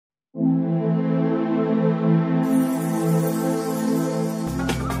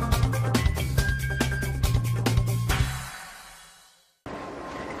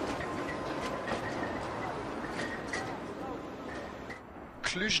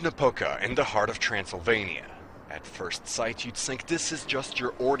Cluj-Napoca in the heart of Transylvania. At first sight, you'd think this is just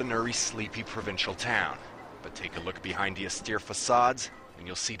your ordinary sleepy provincial town. But take a look behind the austere facades, and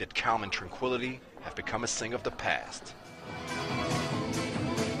you'll see that calm and tranquility have become a thing of the past.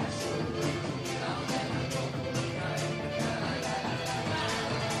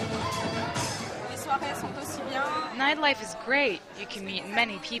 Nightlife is great. You can meet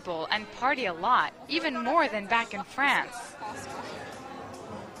many people and party a lot, even more than back in France.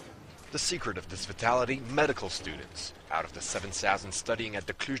 The secret of this vitality, medical students. Out of the 7,000 studying at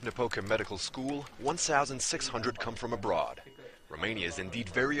the Cluj-Napoca Medical School, 1,600 come from abroad. Romania is indeed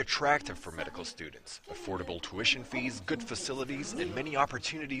very attractive for medical students. Affordable tuition fees, good facilities, and many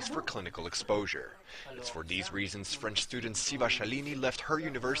opportunities for clinical exposure. It's for these reasons French student Siva Shalini left her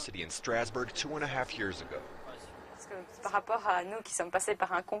university in Strasbourg 2.5 years ago.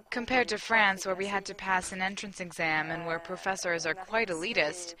 Compared to France, where we had to pass an entrance exam and where professors are quite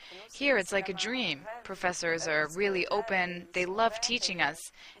elitist, here it's like a dream. Professors are really open, they love teaching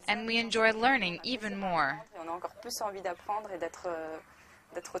us, and we enjoy learning even more.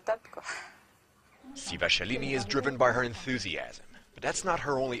 Siva Shalini is driven by her enthusiasm, but that's not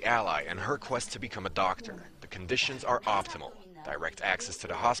her only ally in her quest to become a doctor. The conditions are optimal. Direct access to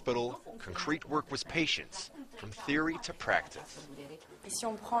the hospital, concrete work with patients, from theory to practice.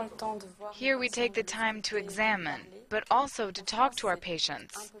 Here we take the time to examine, but also to talk to our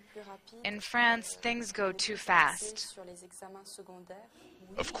patients. In France, things go too fast.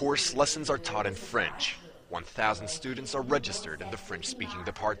 Of course, lessons are taught in French. 1,000 students are registered in the French-speaking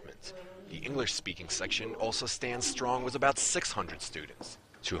department. The English-speaking section also stands strong with about 600 students,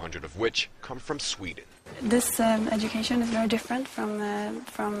 200 of which come from Sweden. This education is very different from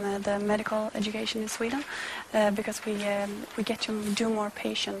the medical education in Sweden because we get to do more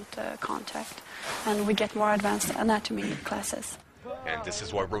patient contact and we get more advanced anatomy classes. And this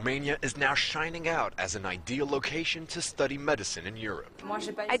is why Romania is now shining out as an ideal location to study medicine in Europe.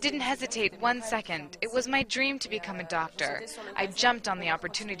 I didn't hesitate 1 second. It was my dream to become a doctor. I jumped on the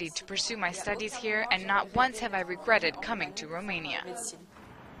opportunity to pursue my studies here, and not once have I regretted coming to Romania.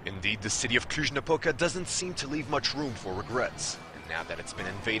 Indeed, the city of Cluj-Napoca doesn't seem to leave much room for regrets. And now that it's been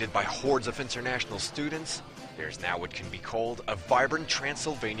invaded by hordes of international students, there's now what can be called a vibrant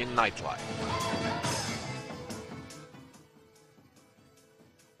Transylvanian nightlife.